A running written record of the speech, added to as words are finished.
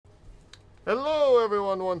Hello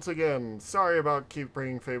everyone once again. Sorry about keep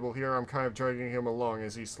bringing Fable here. I'm kind of dragging him along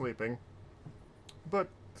as he's sleeping. But,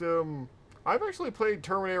 I've actually played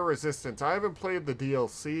Terminator Resistance. I haven't played the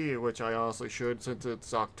DLC, which I honestly should since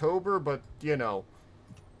it's October, but, you know,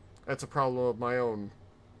 that's a problem of my own.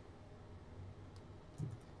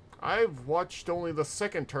 I've watched only the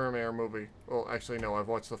second Terminator movie. Well, actually, no, I've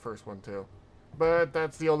watched the first one too. But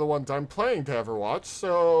that's the only ones I'm planning to ever watch,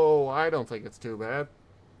 so I don't think it's too bad.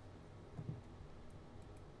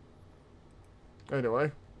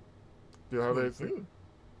 Anyway, do you have anything?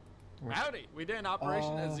 Howdy! We did an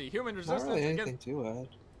operation as the human resistance Not really against anything to add.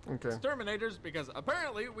 Okay. Terminators because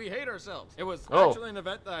apparently we hate ourselves. It was Oh. actually an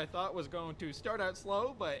event that I thought was going to start out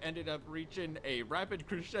slow, but ended up reaching a rapid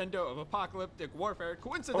crescendo of apocalyptic warfare.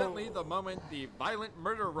 Coincidentally, the moment the violent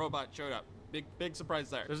murder robot showed up. Big surprise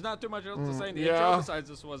there. There's not too much else to say in the intro besides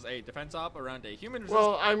this was a defense op around a human resistance.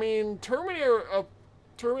 Well, I mean, Terminator,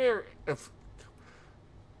 if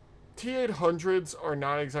T-800s are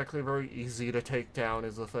not exactly very easy to take down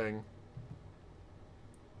is the thing.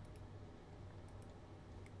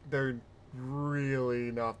 They're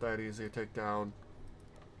really not that easy to take down.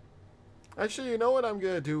 Actually, you know what I'm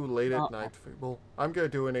going to do late at night, Fable? I'm going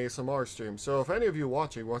to do an ASMR stream. So if any of you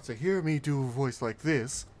watching wants to hear me do a voice like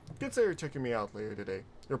this, consider checking me out later today.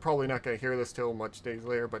 You're probably not going to hear this till much days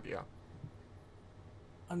later, but yeah.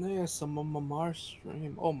 An ASMR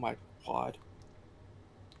stream. Oh my god.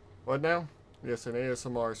 What now? Yes, an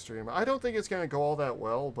ASMR stream. I don't think it's going to go all that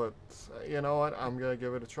well, but you know what? I'm going to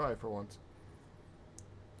give it a try for once.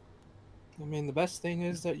 I mean, the best thing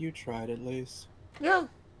is that you tried at least. Yeah,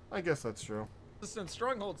 I guess that's true. Resistance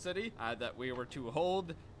stronghold city that we were to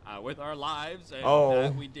hold with our lives, and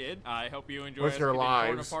that we did. I hope you enjoy with your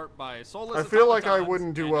lives. Torn apart by soulless I feel like I automatons,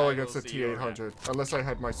 wouldn't do and well I against will a see you around. T-800 unless I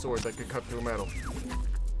had my sword that could cut through metal.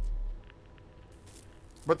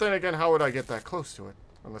 But then again, how would I get that close to it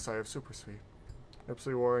unless I have super speed?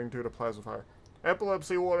 Epilepsy warning due to plasma fire.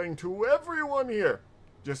 Epilepsy warning to everyone here,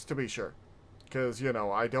 just to be sure. Because, you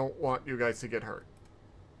know, I don't want you guys to get hurt.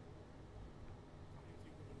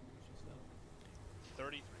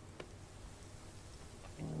 33.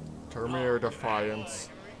 Terminator Defiance.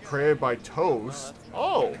 Created by Toast.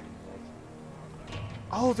 Oh!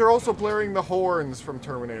 Oh, they're also blaring the horns from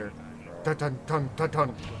Terminator. Dun dun dun dun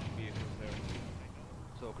dun.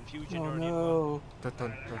 So confusion Oh or no. Dun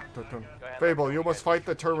dun dun dun dun. Fable, you must fight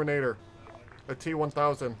the Terminator. The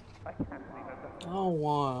T-1000. I don't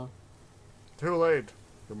wanna. Too late.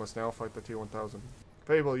 You must now fight the T-1000.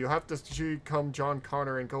 Fable, you have to become John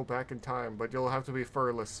Connor and go back in time, but you'll have to be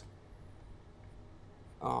furless.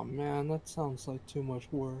 Oh man, that sounds like too much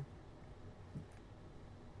work.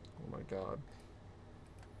 Oh my god.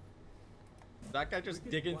 Is that guy just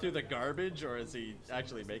digging through the garbage, or is he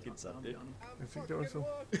actually making something? Is he doing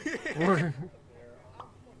something?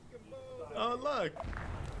 Oh, look!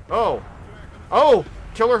 Oh! Oh!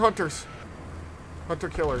 Killer hunters! Hunter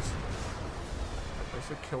killers. I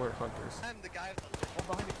said killer hunters. I'm the guy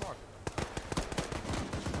Behind the car.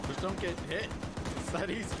 Just don't get hit. It's that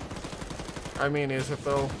easy. I mean, is it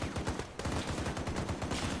though?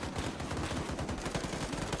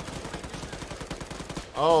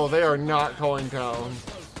 Oh, they are not going down.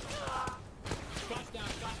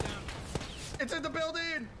 It's in the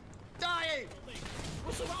building! Dying!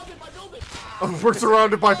 We're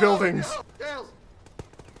surrounded by buildings. Tails!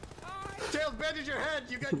 Tails, bandage your head!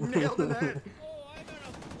 You got nailed in the head!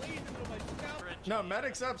 No,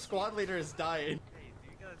 medics up, squad leader is dying. Hey, do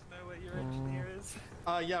you guys know what your engineer is?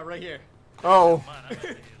 Yeah, right here. Oh.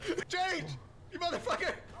 Change! You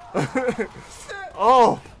motherfucker!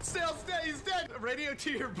 Oh. Still stay, he's dead! Radio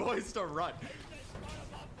to your boys to run.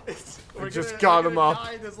 We're just got him up.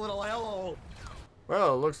 Die in this little hellhole.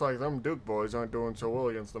 Well, it looks like them Duke boys aren't doing so well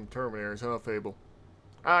against them Terminators, huh, Fable?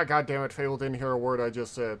 Ah, goddammit, Fable didn't hear a word I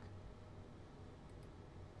just said.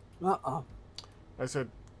 I said,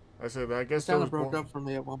 I guess Kinda those broke up for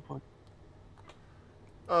me at one point.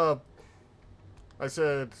 I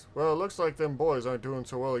said, well, it looks like them boys aren't doing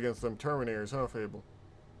so well against them Terminators, huh, Fable?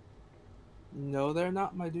 No, they're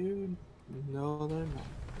not, my dude. No, they're not.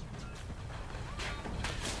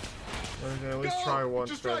 We can at least try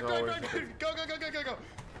once. Just there's try, always- go!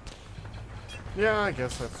 Yeah, I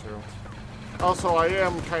guess that's true. Also, I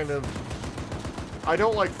am kind of... I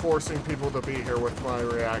don't like forcing people to be here with my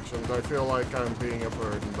reactions. I feel like I'm being a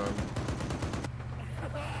burden then.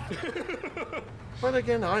 But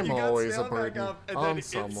again, I'm always a burden on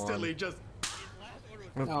someone. Instantly just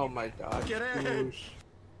Oh my god. get in. Oosh.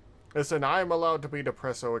 Listen, I'm allowed to be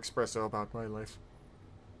depresso espresso about my life.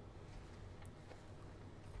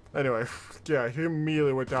 Anyway, yeah, he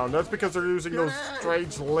immediately went down. That's because they're using those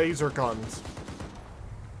strange laser guns.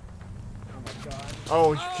 Oh my god.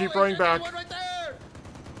 Oh, you keep running back. One right there!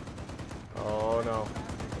 Oh no.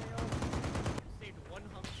 Saved one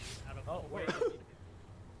Humvee out of Oh, wait.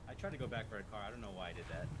 I tried to go back for a car. I don't know why I did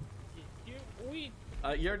that.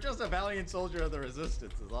 You're just a valiant soldier of the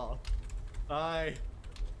resistance, is all. Hi,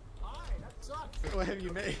 that sucks. What have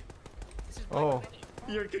you made? Oh.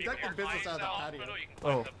 You're conducting business out of the patio.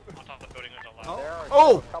 Oh.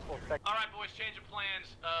 Oh! Alright boys, change of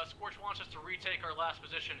plans. Scorch wants us to retake our last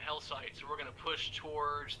position, Hell Site, so we're gonna push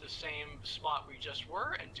towards the same spot we just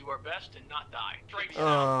were and do our best and not die. Straight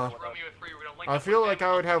south, Romeo 3, we're gonna link I up feel with like them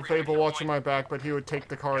I on would have 3 Fable extra watching my points. back, but he would take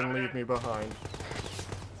the car and leave me behind.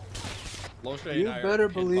 You better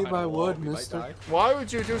believe I would, mister. Why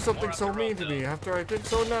would you do something so mean to me after I've been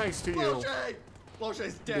so nice to you? Loshay!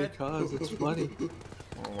 Loshay's dead. Because it's funny.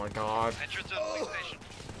 Oh my god. Entrance to the police station.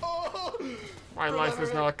 Oh! My life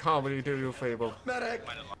is not a comedy to you, Fable. Medic!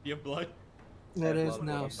 You have blood? It is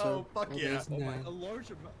now, sir. Oh, fuck It yeah. is now. A large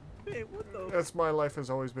amount. Hey, what the? That's my life has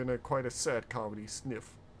always been quite a sad comedy. Sniff.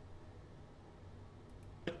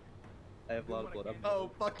 I have a lot of blood. Oh,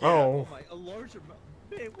 fuck yeah. Oh. A large amount.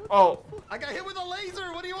 Hey, what Oh. I got hit with a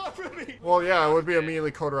laser! What do you want from me? Well, yeah, it would be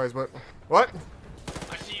immediately cauterized, but what?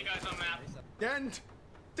 I see you guys on map. Dent!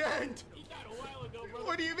 Dent!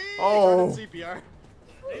 What do you mean? Oh. CPR.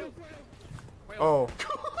 Oh.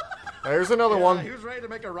 There's another Yeah, one. he was ready to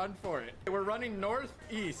make a run for it. We're running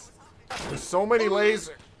northeast. There's so many lasers.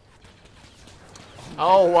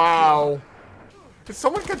 Oh, wow. Is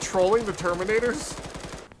someone controlling the Terminators?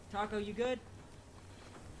 Taco, you good?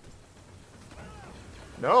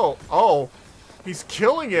 No. Oh. He's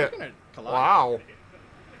killing it. We're gonna collide. Wow.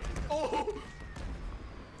 Oh!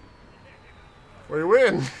 We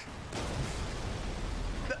win. One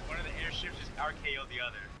of the airships just RKO'd the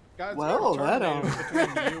other. Guys, Well, we have a that, tornado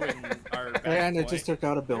between you and our back And it boy. just took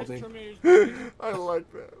out a building. I like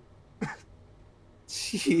that.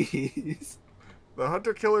 Jeez. The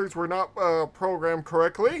hunter killers were not programmed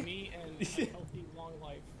correctly. Me and a healthy long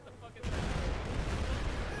life.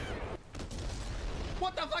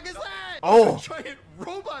 What the fuck is that? Oh. There's a giant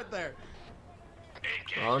robot there.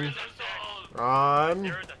 Run. Run.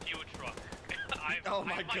 There is a fuel truck. Oh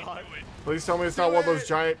my god. Please tell me it's not one of those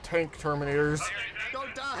giant tank Terminators.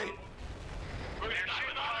 Don't die. We're gonna die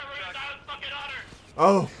with honor. We're gonna die with fucking honor.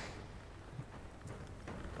 Oh.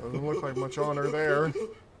 Doesn't look like much honor there. Hey,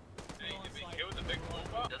 did we kill the big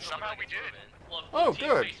robot? Somehow we did. Look, Oh, team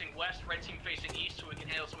good. facing west, red team facing east, so we can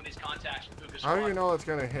handle some of these contacts with Puka How do you squad. know it's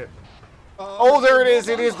gonna hit? Oh, there it is.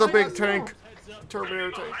 It is the big tank.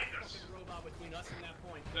 Terminator tank. Robot between us and that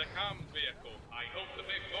point. The comm vehicle. I hope the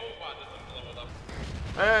big robot doesn't blow it up.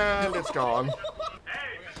 And it's gone.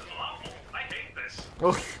 Hey, this is awful. I hate this.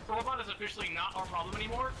 Ugh. The robot is officially not our problem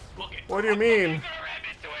anymore. Book it. What do you mean? We're gonna ram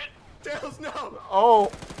into it. Tails, no.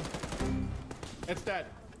 Oh. It's dead.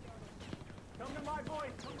 Come to my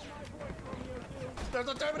point. Come to my point, Romeo 2. There's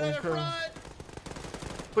a Terminator Okay. front.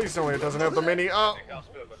 Please tell me it doesn't have the mini. Oh. The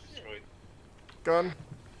hospital got destroyed. Gun.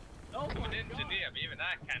 I'm an engineer, but even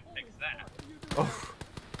I can't fix that. Oh.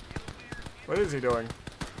 What is he doing?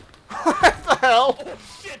 What the hell?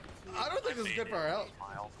 I don't think this is good for our health.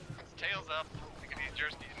 Tails up. Look at these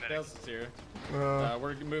jerseys. Tails is here. Uh,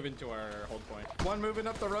 We're moving to our hold point. One moving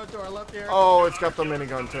up the road to our left here. oh, it's got the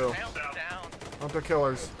minigun too. Tails down. Hunter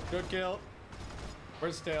killers. Good kill.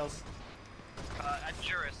 Where's Tails? At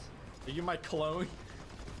Juris. Are you my clone?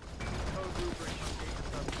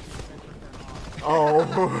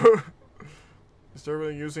 Oh.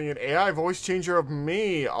 Disturbing using an AI voice changer of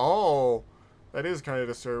me. Oh. That is kind of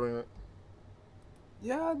disturbing.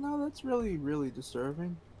 Yeah, no, that's really, really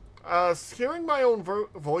disturbing. Hearing my own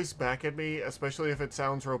voice back at me, especially if it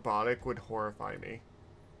sounds robotic, would horrify me.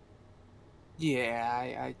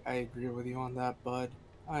 Yeah, I agree with you on that, bud.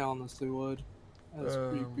 I honestly would. That's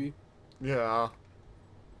creepy. Yeah.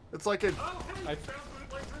 It's like a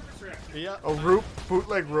Yeah.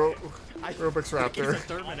 bootleg Rubix He's Raptor. a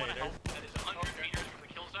Terminator. That is 100 meters from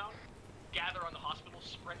the kill zone. Gather on the hospital.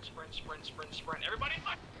 Sprint, sprint, sprint, sprint, sprint. Everybody,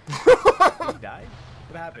 He died?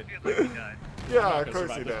 What happened? Yeah, of gonna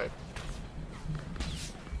course he survive died.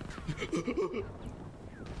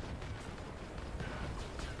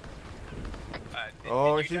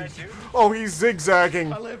 Oh, he's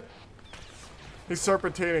zigzagging. I live. He's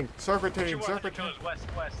serpentating, serpentating. west,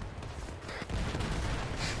 west.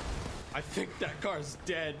 I think that car's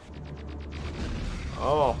dead.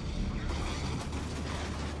 Oh.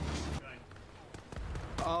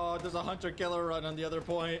 Oh, there's a hunter killer run on the other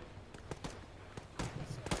point.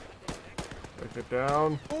 Take it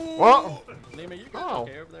down. Whoa! Lima, you guys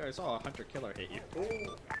okay over there? I saw a hunter killer hit you.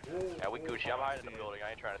 Yeah, we Gucci. I'm hiding in the building.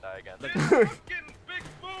 I ain't trying to die again. I'm getting big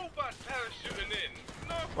fooled by parachuting in.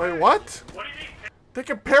 No Wait, way. what? What do you mean? They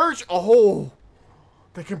can parachute. Oh!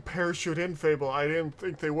 They can parachute in, Fable. I didn't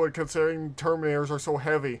think they would, considering Terminators are so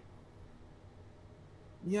heavy.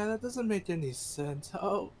 Yeah, that doesn't make any sense.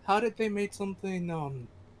 How did they make something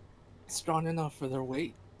strong enough for their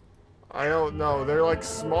weight? I don't know. They're like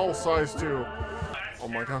small size too. Oh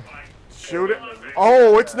my god. Shoot it.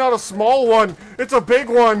 Oh, it's not a small one. It's a big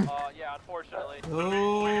one. Yeah, unfortunately.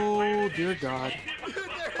 Oh dear God.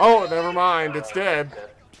 Oh, never mind. It's dead.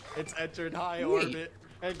 It's entered high orbit.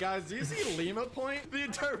 Hey guys, do you see Lima Point? The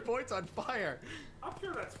entire point's on fire. I'm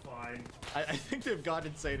sure that's fine. I think they've gone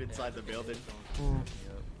insane inside the building.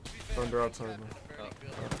 Thunder outside.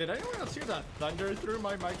 Did anyone else hear that thunder through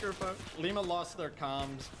my microphone? Lima lost their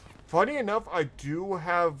comms. Funny enough, I do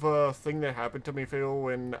have a thing that happened to me, Phil,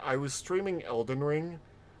 when I was streaming Elden Ring.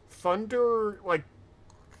 Thunder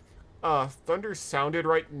sounded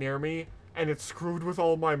right near me, and it screwed with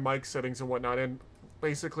all my mic settings and whatnot, and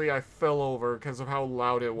basically I fell over because of how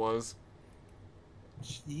loud it was.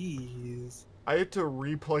 Jeez. I had to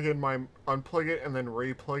unplug it and then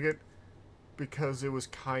replug it because it was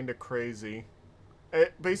kind of crazy.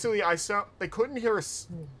 Basically, they couldn't hear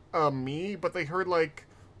me, but they heard like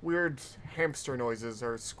weird hamster noises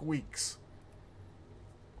or squeaks.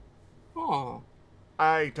 Oh.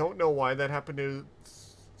 I don't know why that happened,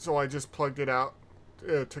 so I just plugged it out,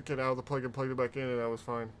 took it out of the plug and plugged it back in, and that was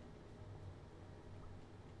fine.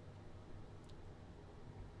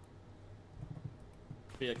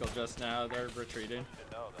 Vehicle just now, they're retreating.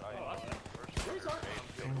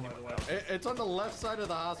 It's on the left side of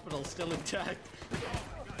the hospital, still intact.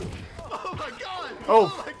 Oh my god!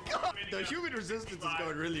 Oh. Oh my god! The human resistance is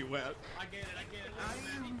going really well. I get it.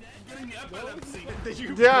 I am getting epilepsy. Did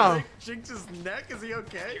you Yeah. break Jinx's neck? Is he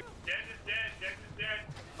okay? Dex is dead.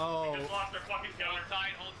 Oh. We just lost our fucking gun.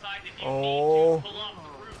 Hold tight. If you Oh. need to pull off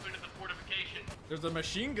the roof into the fortification. There's a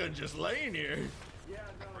machine gun just laying here.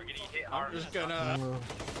 We're getting hit I'm hard. just gonna...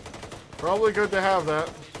 Probably good to have that.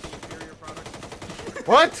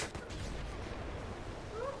 What?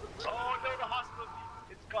 Oh no, the hospital.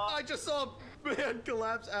 It's gone. I just saw a man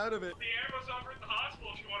collapse out of it. The ammo's over at the hospital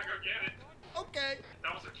if you want to go get it. Okay.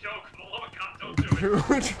 That was a joke. For the love of God, don't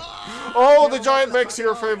do it. Oh, the giant mech's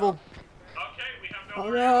here, Fable. Okay, we have no Oh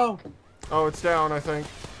worries. no. Oh, it's down, I think.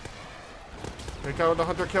 Take out the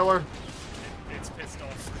hunter killer. It's pissed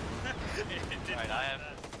off. Alright, I am.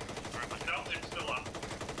 No, it's still up.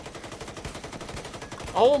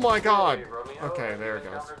 Oh my god. Okay, there it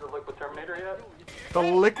goes. The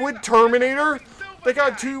liquid Terminator? They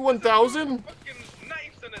got two 1000? Fucking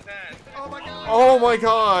knives in his hand. Oh my god. Oh my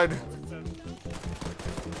god.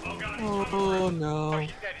 Oh god, Oh no.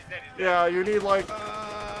 he's dead. Yeah, you need like...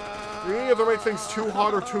 You need to make things too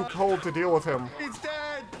hot or too cold to deal with him. He's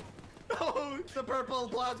dead. Oh, the purple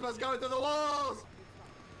plasma's going through the walls.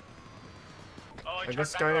 Oh, And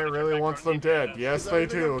this guy really wants them dead. Yes, they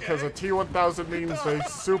do, because a T-1000 means they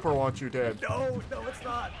super want you dead. No, it's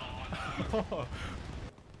not.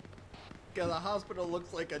 Yeah, the hospital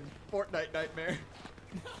looks like a Fortnite nightmare.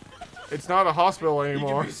 It's not a hospital He can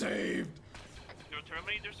anymore. be saved. No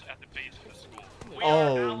Terminators at the base of the school. We are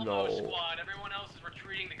Oh, Alamo no. Squad. Everyone else is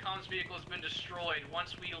retreating. The comms vehicle has been destroyed.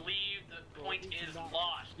 Once we leave, the point is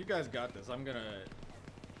lost. You guys got this. I'm gonna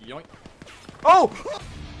yoink. Oh!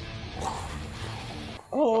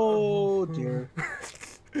 Oh dear.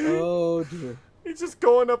 Oh dear. He's just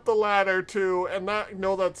going up the ladder too, and that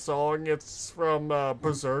that song? It's from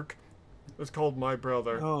Berserk. It's called My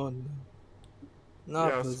Brother. Oh no.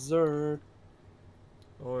 Not Yes. berserk.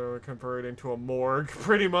 Oh, we're converted into a morgue,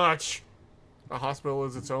 pretty much. A hospital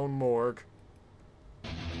is its own morgue.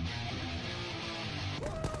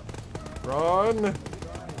 Run!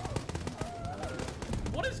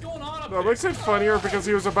 What is going on up No, it makes it funnier because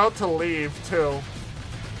he was about to leave too.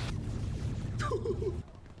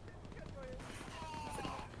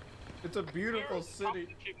 It's a beautiful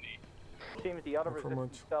city. Seems the other Not for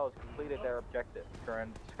resistance much. cells completed their objective.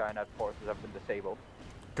 Current Skynet forces have been disabled.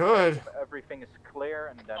 Good. Everything is clear,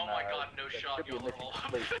 and then Oh my god, no there shot, should be a you'll mission roll.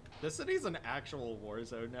 complete. This city's an actual war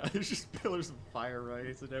zone now. There's just pillars of fire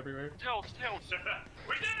rising everywhere. Tell, sir.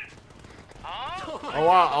 We did it! Oh, Oh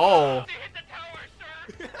wow! Oh, they hit the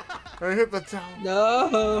tower, sir! I hit the tower.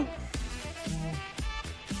 No.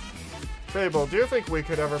 Fable, do you think we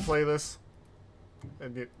could ever play this?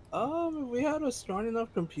 And If we had a strong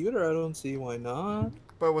enough computer, I don't see why not.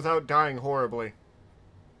 but without dying horribly.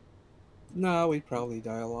 No, we'd probably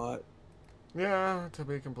die a lot. Yeah, to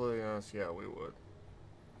be completely honest, yeah, we would.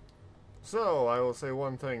 So, I will say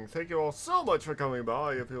one thing. Thank you all so much for coming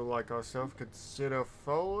by. If you like our stuff, consider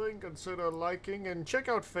following, consider liking, and check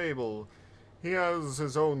out Fable. He has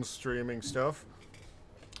his own streaming stuff.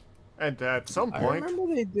 And at some point... I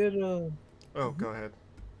remember they did a... Oh, go ahead.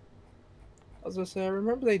 I was gonna say, I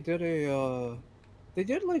remember they did a, they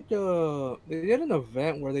did like they did an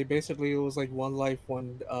event where they basically, it was like one life,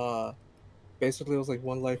 basically it was like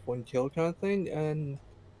one life, one kill kind of thing, and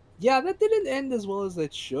yeah, that didn't end as well as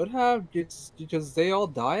it should have. It's because they all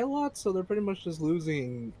die a lot, so they're pretty much just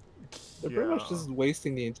losing, they're pretty much just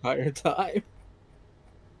wasting the entire time.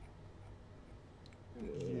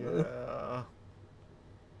 Yeah.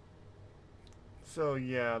 So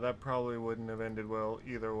yeah, that probably wouldn't have ended well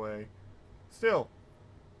either way. Still,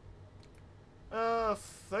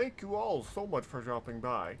 thank you all so much for dropping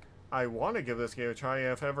by. I want to give this game a try.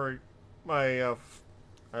 If ever my, I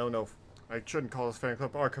don't know, I shouldn't call this fan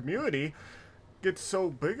club, our community gets so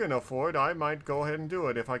big enough for it, I might go ahead and do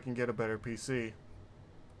it if I can get a better PC.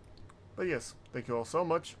 But yes, thank you all so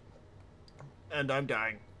much. And I'm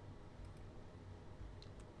dying.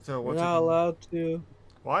 So We're what's not allowed to.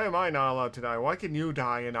 Why am I not allowed to die? Why can you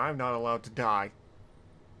die and I'm not allowed to die?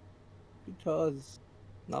 Because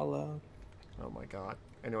not allowed. Oh my god.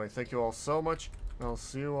 Anyway, thank you all so much. I'll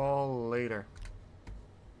see you all later.